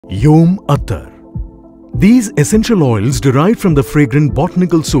YOM Attar. These essential oils derived from the fragrant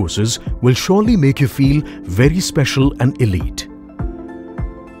botanical sources will surely make you feel very special and elite.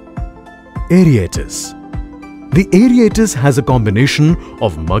 Aritis. The Aritis has a combination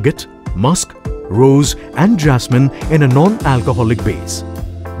of Muguet, Musk, Rose and Jasmine in a non-alcoholic base,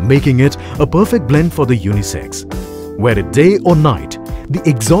 making it a perfect blend for the unisex. Wear it day or night, the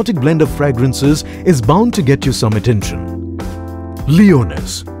exotic blend of fragrances is bound to get you some attention.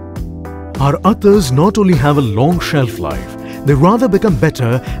 Leonis. Our attars not only have a long shelf life, they rather become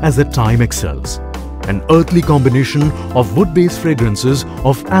better as the time excels. An earthly combination of wood-based fragrances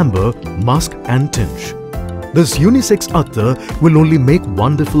of amber, musk and tinge. This unisex attar will only make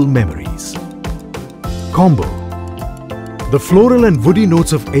wonderful memories. Combo. The floral and woody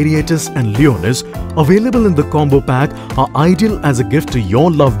notes of Aritis and Leonis available in the combo pack are ideal as a gift to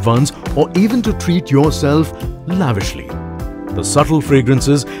your loved ones or even to treat yourself lavishly. The subtle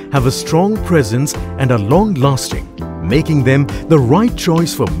fragrances have a strong presence and are long-lasting, making them the right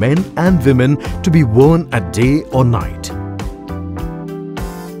choice for men and women to be worn at day or night.